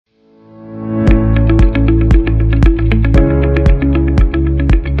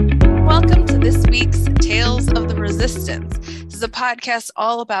is a podcast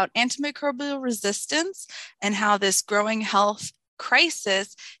all about antimicrobial resistance and how this growing health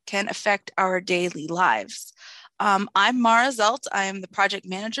crisis can affect our daily lives. I'm Mara Zelt. I am the project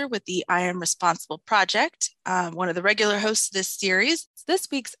manager with the I Am Responsible project, one of the regular hosts of this series. This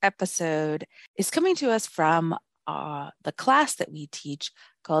week's episode is coming to us from the class that we teach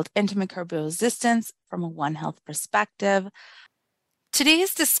called Antimicrobial Resistance from a One Health Perspective.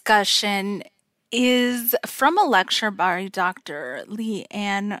 Today's discussion is from a lecture by Dr. Leigh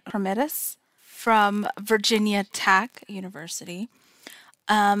Ann Krometis from Virginia Tech University.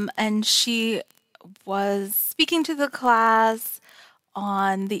 And she was speaking to the class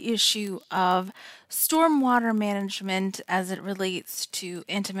on the issue of stormwater management as it relates to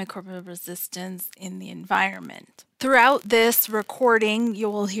antimicrobial resistance in the environment. Throughout this recording, you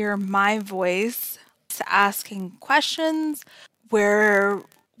will hear my voice asking questions where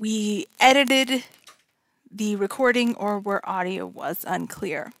we edited the recording or where audio was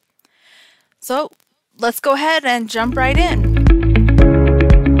unclear. So let's go ahead and jump right in.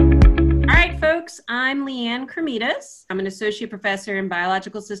 All right, folks, I'm Leigh Ann Krometis. I'm an associate professor in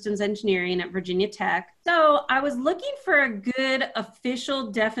biological systems engineering at Virginia Tech. So I was looking for a good official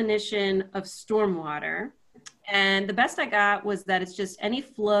definition of stormwater. And the best I got was that it's just any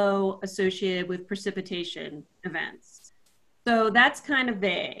flow associated with precipitation events. So that's kind of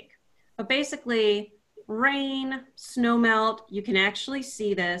vague, but basically rain, snowmelt, you can actually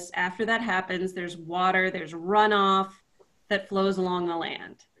see this. After that happens, there's water, there's runoff that flows along the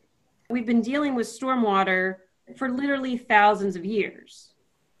land. We've been dealing with stormwater for literally thousands of years.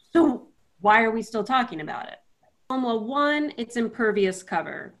 So why are we still talking about it? Well, one, it's impervious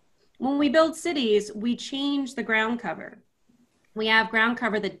cover. When we build cities, we change the ground cover. We have ground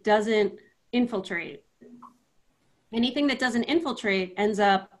cover that doesn't infiltrate. Anything that doesn't infiltrate ends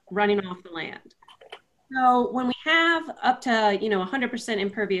up running off the land. So when we have up to 100%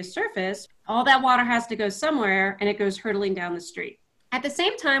 impervious surface, all that water has to go somewhere and it goes hurtling down the street. At the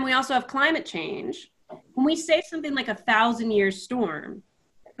same time, we also have climate change. When we say something like 1,000-year storm,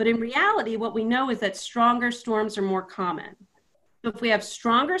 but in reality, what we know is that stronger storms are more common. So if we have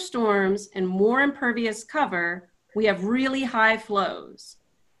stronger storms and more impervious cover, we have really high flows.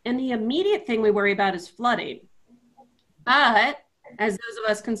 And the immediate thing we worry about is flooding. But as those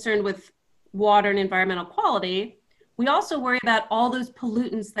of us concerned with water and environmental quality, we also worry about all those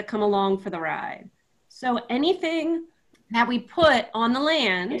pollutants that come along for the ride. So anything that we put on the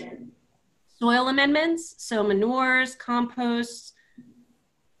land, soil amendments, so manures, composts,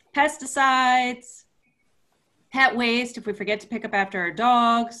 pesticides, pet waste, if we forget to pick up after our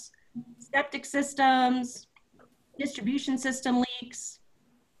dogs, septic systems, distribution system leaks,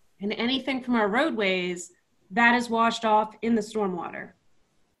 and anything from our roadways, that is washed off in the stormwater.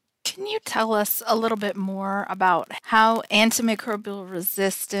 Can you tell us a little bit more about how antimicrobial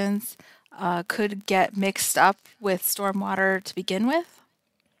resistance could get mixed up with stormwater to begin with?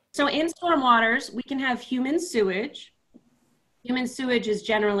 So in stormwaters, we can have human sewage. Human sewage is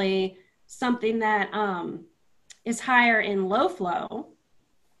generally something that is higher in low flow.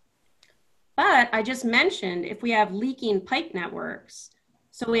 But I just mentioned if we have leaking pipe networks,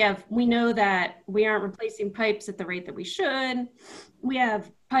 so we know that we aren't replacing pipes at the rate that we should. We have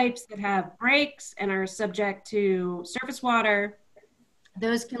pipes that have breaks and are subject to surface water.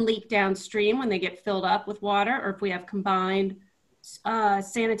 Those can leak downstream when they get filled up with water, or if we have combined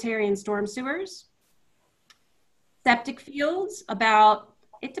sanitary and storm sewers. Septic fields,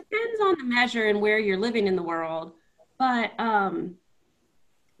 it depends on the measure and where you're living in the world, but 10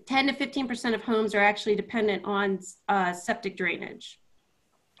 to 15% of homes are actually dependent on septic drainage.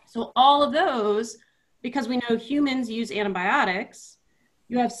 So all of those, because we know humans use antibiotics,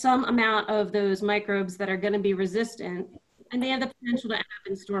 you have some amount of those microbes that are going to be resistant, and they have the potential to end up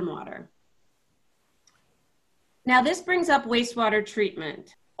in stormwater. Now, this brings up wastewater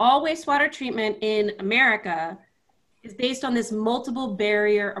treatment. All wastewater treatment in America is based on this multiple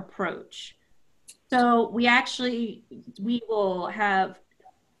barrier approach. So we will have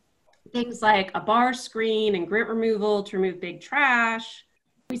things like a bar screen and grit removal to remove big trash.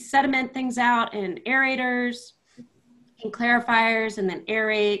 We sediment things out in aerators, in clarifiers, and then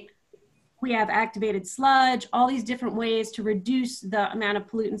aerate. We have activated sludge, all these different ways to reduce the amount of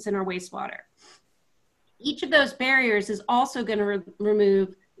pollutants in our wastewater. Each of those barriers is also going to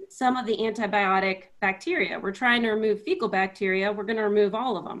remove some of the antibiotic bacteria. We're trying to remove fecal bacteria. We're going to remove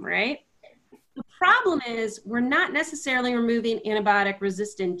all of them, right? The problem is we're not necessarily removing antibiotic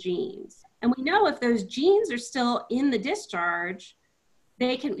resistant genes. And we know if those genes are still in the discharge,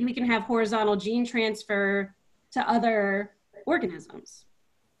 we can have horizontal gene transfer to other organisms.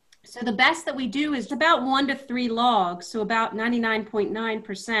 So the best that we do is about 1 to 3 logs, so about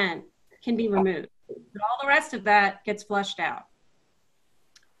 99.9% can be removed. But all the rest of that gets flushed out.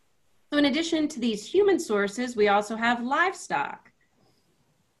 So in addition to these human sources, we also have livestock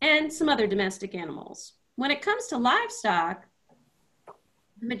and some other domestic animals. When it comes to livestock,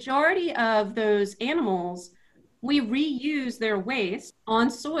 the majority of those animals, we reuse their waste on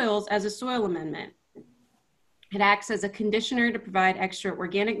soils as a soil amendment. It acts as a conditioner to provide extra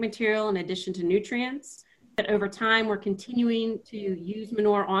organic material in addition to nutrients. That over time, we're continuing to use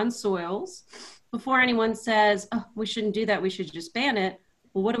manure on soils. Before anyone says, oh, we shouldn't do that, we should just ban it.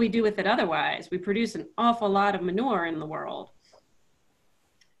 Well, what do we do with it otherwise? We produce an awful lot of manure in the world.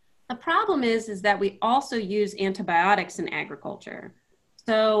 The problem is that we also use antibiotics in agriculture.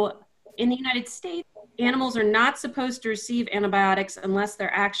 So in the United States, animals are not supposed to receive antibiotics unless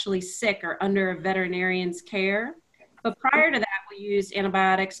they're actually sick or under a veterinarian's care. But prior to that, we used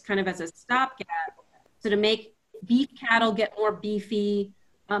antibiotics kind of as a stopgap. So to make beef cattle get more beefy,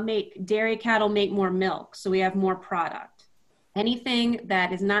 make dairy cattle make more milk, so we have more product. Anything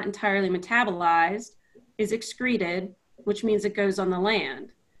that is not entirely metabolized is excreted, which means it goes on the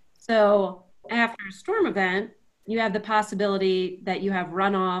land. So after a storm event, you have the possibility that you have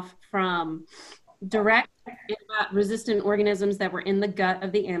runoff from direct resistant organisms that were in the gut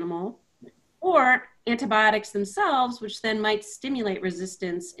of the animal, or antibiotics themselves, which then might stimulate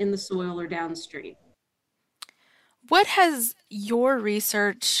resistance in the soil or downstream. What has your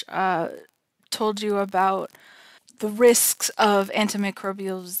research told you about the risks of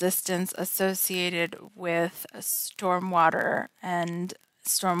antimicrobial resistance associated with stormwater and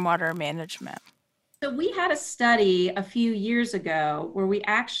stormwater management? So we had a study a few years ago where we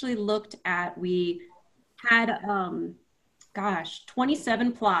actually looked at, we had,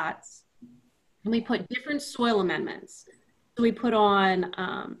 27 plots, and we put different soil amendments. So we put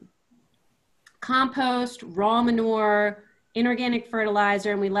on compost, raw manure, inorganic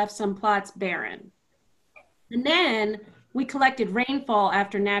fertilizer, and we left some plots barren. And then we collected rainfall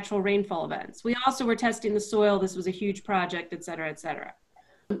after natural rainfall events. We also were testing the soil. This was a huge project, et cetera, et cetera.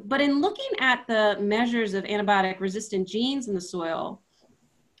 But in looking at the measures of antibiotic resistant genes in the soil,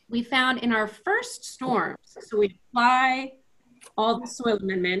 we found in our first storms, so we apply all the soil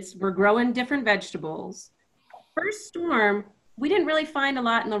amendments, we're growing different vegetables. First storm, we didn't really find a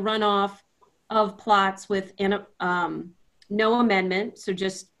lot in the runoff of plots with no amendment, so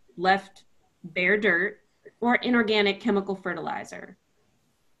just left bare dirt, or inorganic chemical fertilizer.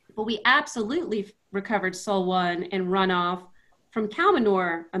 But we absolutely recovered SOL1 and runoff from cow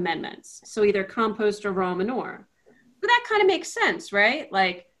manure amendments, so either compost or raw manure. But that kind of makes sense, right?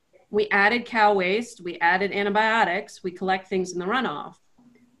 Like, we added cow waste, we added antibiotics, we collect things in the runoff.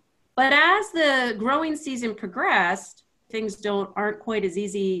 But as the growing season progressed, things aren't quite as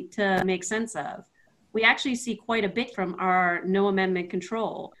easy to make sense of. We actually see quite a bit from our no amendment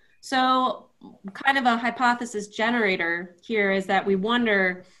control. So kind of a hypothesis generator here is that we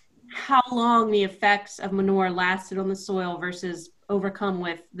wonder how long the effects of manure lasted on the soil versus overcome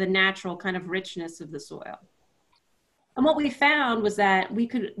with the natural kind of richness of the soil. And what we found was that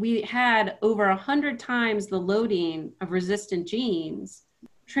we had over 100 times the loading of resistant genes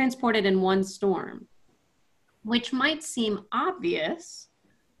transported in one storm, which might seem obvious,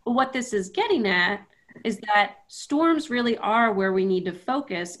 but what this is getting at is that storms really are where we need to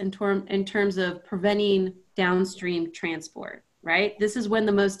focus in terms of preventing downstream transport, right? This is when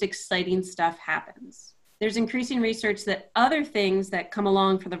the most exciting stuff happens. There's increasing research that other things that come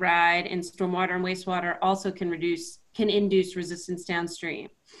along for the ride in stormwater and wastewater also can induce resistance downstream.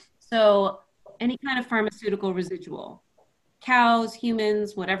 So any kind of pharmaceutical residual, cows,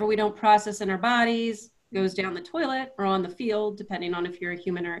 humans, whatever we don't process in our bodies goes down the toilet or on the field, depending on if you're a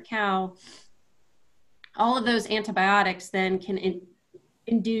human or a cow. All of those antibiotics then can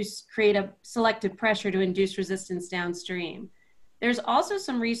create a selective pressure to induce resistance downstream. There's also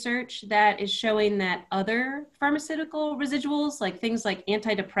some research that is showing that other pharmaceutical residuals, like things like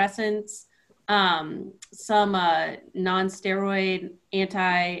antidepressants, some non-steroid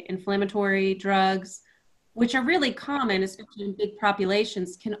anti-inflammatory drugs, which are really common, especially in big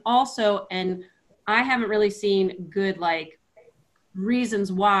populations, can also, and I haven't really seen good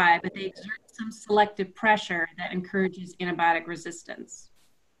reasons why, but they exert some selective pressure that encourages antibiotic resistance.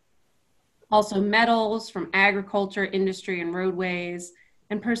 Also metals from agriculture, industry, and roadways,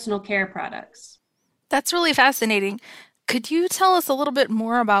 and personal care products. That's really fascinating. Could you tell us a little bit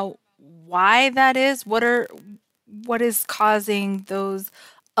more about why that is? What is causing those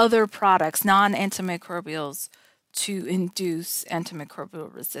other products, non-antimicrobials, to induce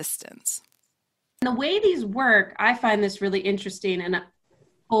antimicrobial resistance? And the way these work, I find this really interesting, and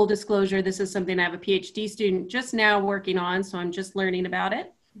Full disclosure, this is something I have a PhD student just now working on, so I'm just learning about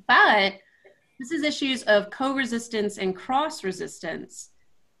it. But this is issues of co-resistance and cross-resistance.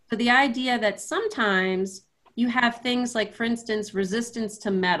 So the idea that sometimes you have things like, for instance, resistance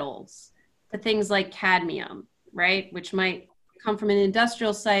to metals, to things like cadmium, right? Which might come from an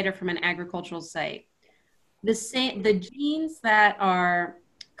industrial site or from an agricultural site. The genes that are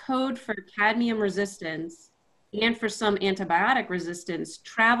code for cadmium resistance and for some antibiotic resistance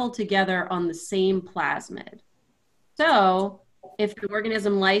travel together on the same plasmid. So if the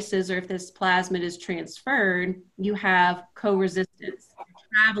organism lyses or if this plasmid is transferred, you have co-resistance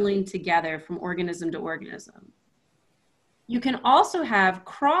traveling together from organism to organism. You can also have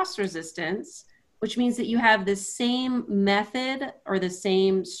cross-resistance, which means that you have the same method or the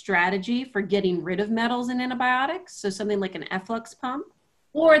same strategy for getting rid of metals in antibiotics, so something like an efflux pump,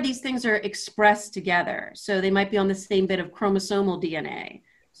 or these things are expressed together. So they might be on the same bit of chromosomal DNA.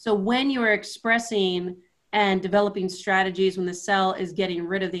 So when you are expressing and developing strategies when the cell is getting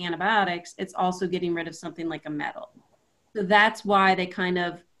rid of the antibiotics, it's also getting rid of something like a metal. So that's why they kind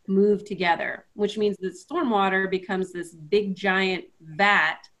of move together, which means that stormwater becomes this big giant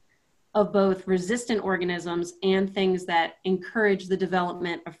vat of both resistant organisms and things that encourage the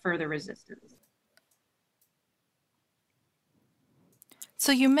development of further resistance.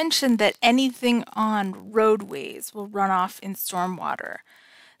 So you mentioned that anything on roadways will run off in stormwater.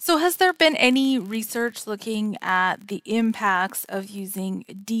 So has there been any research looking at the impacts of using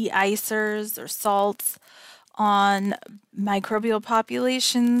de-icers or salts on microbial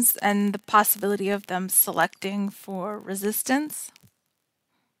populations and the possibility of them selecting for resistance?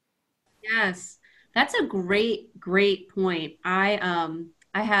 Yes, that's a great point. I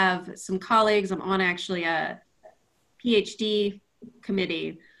have some colleagues. I'm on actually a PhD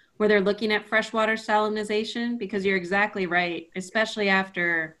committee where they're looking at freshwater salinization, because you're exactly right, especially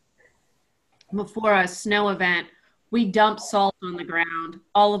before a snow event, we dump salt on the ground,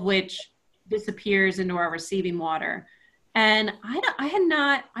 all of which disappears into our receiving water. And I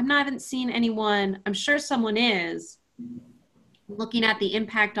haven't seen anyone, I'm sure someone is, looking at the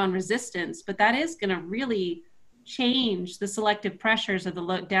impact on resistance, but that is going to really change the selective pressures of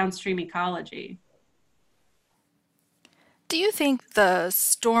the downstream ecology. Do you think the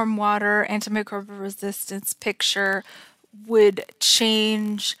stormwater antimicrobial resistance picture would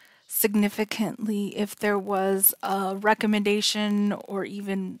change significantly if there was a recommendation or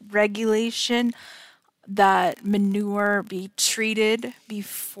even regulation that manure be treated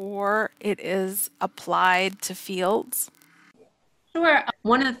before it is applied to fields? Sure.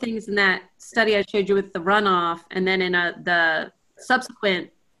 One of the things in that study I showed you with the runoff, and then in the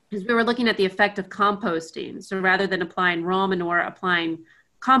subsequent, is we were looking at the effect of composting. So rather than applying raw manure, applying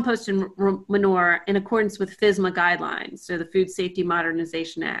compost and manure in accordance with FSMA guidelines, so the Food Safety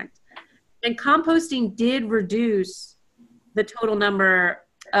Modernization Act. And composting did reduce the total number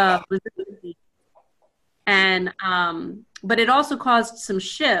of resistance, and but it also caused some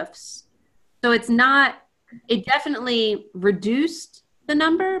shifts. So it definitely reduced the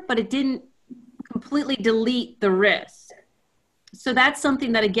number, but it didn't completely delete the risk. So that's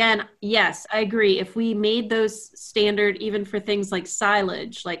something that, again, yes, I agree. If we made those standard even for things like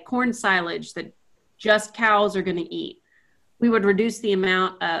silage, like corn silage that just cows are going to eat, we would reduce the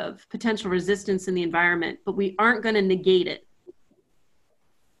amount of potential resistance in the environment, but we aren't going to negate it.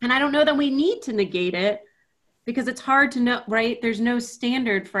 And I don't know that we need to negate it, because it's hard to know, right? There's no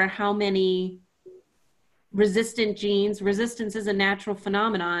standard for how many resistant genes. Resistance is a natural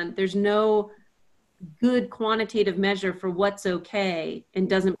phenomenon. There's no good quantitative measure for what's okay and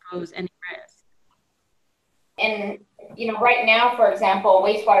doesn't pose any risk. And, right now, for example,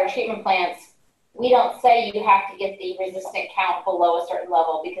 wastewater treatment plants, we don't say you have to get the resistant count below a certain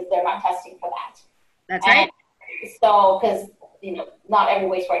level because they're not testing for that. That's right. So, because, not every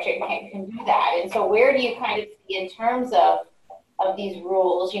wastewater treatment plant can do that. And so where do you kind of see in terms of these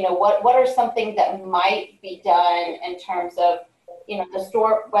rules, what are some things that might be done in terms of,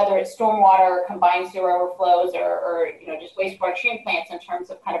 whether it's stormwater or combined sewer overflows or just wastewater treatment plants in terms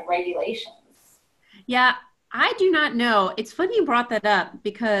of kind of regulations? Yeah, I do not know. It's funny you brought that up,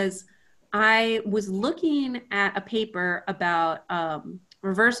 because I was looking at a paper about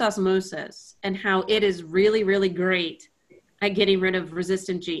reverse osmosis and how it is really, really great at getting rid of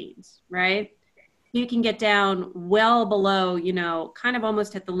resistant genes, right? You can get down well below, kind of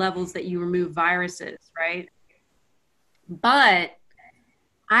almost at the levels that you remove viruses, right? But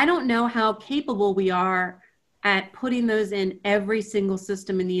I don't know how capable we are at putting those in every single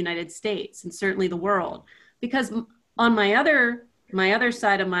system in the United States and certainly the world. Because on my other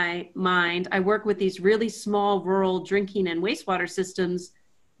side of my mind, I work with these really small rural drinking and wastewater systems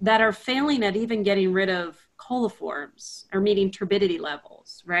that are failing at even getting rid of coliforms or meeting turbidity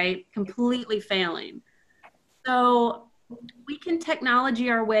levels, right? Completely failing. So we can technology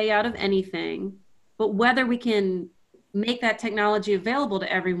our way out of anything, but whether we can make that technology available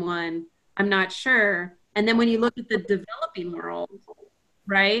to everyone, I'm not sure. And then when you look at the developing world,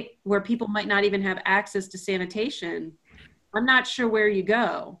 right, where people might not even have access to sanitation, I'm not sure where you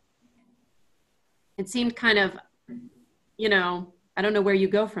go. It seemed kind of, you know, I don't know where you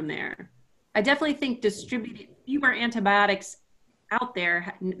go from there. I definitely think distributing fewer antibiotics out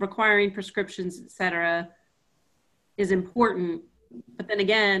there, requiring prescriptions, et cetera, is important. But then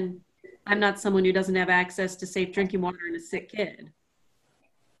again, I'm not someone who doesn't have access to safe drinking water and a sick kid.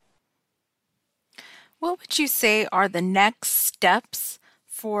 What would you say are the next steps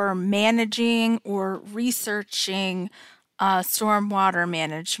for managing or researching stormwater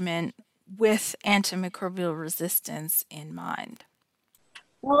management with antimicrobial resistance in mind?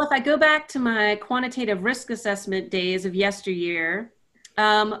 Well, if I go back to my quantitative risk assessment days of yesteryear,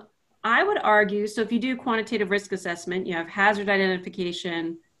 I would argue, so if you do quantitative risk assessment, you have hazard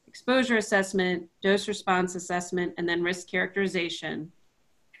identification, exposure assessment, dose response assessment, and then risk characterization.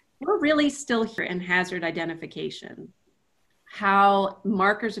 We're really still here in hazard identification. How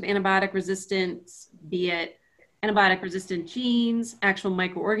markers of antibiotic resistance, be it antibiotic resistant genes, actual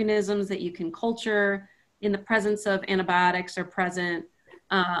microorganisms that you can culture in the presence of antibiotics are present,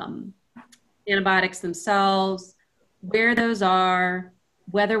 antibiotics themselves, where those are,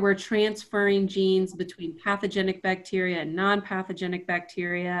 whether we're transferring genes between pathogenic bacteria and non-pathogenic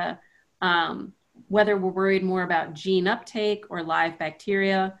bacteria, whether we're worried more about gene uptake or live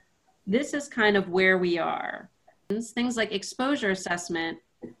bacteria. This is kind of where we are. Things like exposure assessment.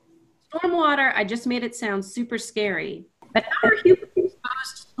 Stormwater, I just made it sound super scary, but how are humans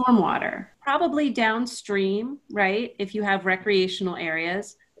exposed to stormwater? Probably downstream, right? If you have recreational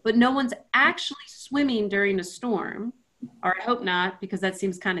areas, but no one's actually swimming during a storm, or I hope not, because that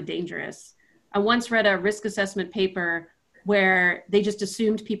seems kind of dangerous. I once read a risk assessment paper where they just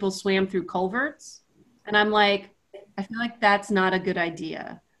assumed people swam through culverts. And I'm like, I feel like that's not a good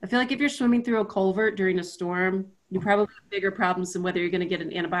idea. I feel like if you're swimming through a culvert during a storm, you probably have bigger problems than whether you're going to get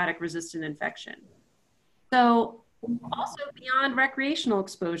an antibiotic resistant infection. So also beyond recreational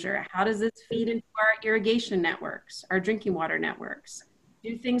exposure, how does this feed into our irrigation networks, our drinking water networks?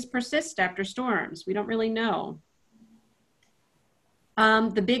 Do things persist after storms? We don't really know.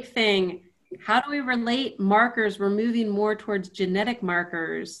 The big thing, how do we relate markers? We're moving more towards genetic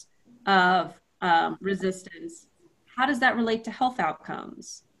markers of resistance. How does that relate to health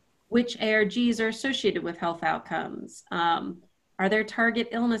outcomes? Which ARGs are associated with health outcomes? Are there target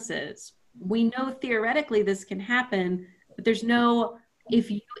illnesses? We know theoretically this can happen, but there's no,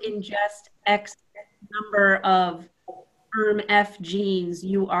 if you ingest X number of ERM-F genes,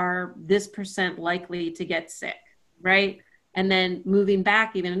 you are this % likely to get sick, right? And then moving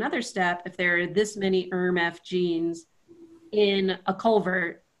back even another step, if there are this many ERM-F genes in a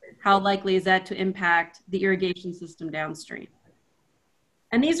culvert, how likely is that to impact the irrigation system downstream?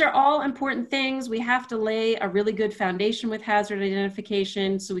 And these are all important things. We have to lay a really good foundation with hazard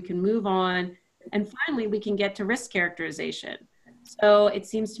identification so we can move on. And finally, we can get to risk characterization. So it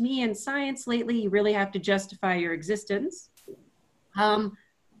seems to me in science lately, you really have to justify your existence. How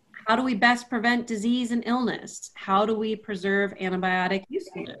do we best prevent disease and illness? How do we preserve antibiotic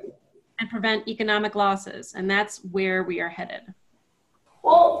usefulness and prevent economic losses? And that's where we are headed.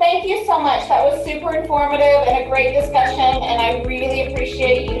 Well, thank you so much. That was super informative and a great discussion, and I really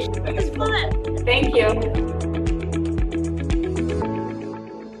appreciate you. It was fun. Thank you.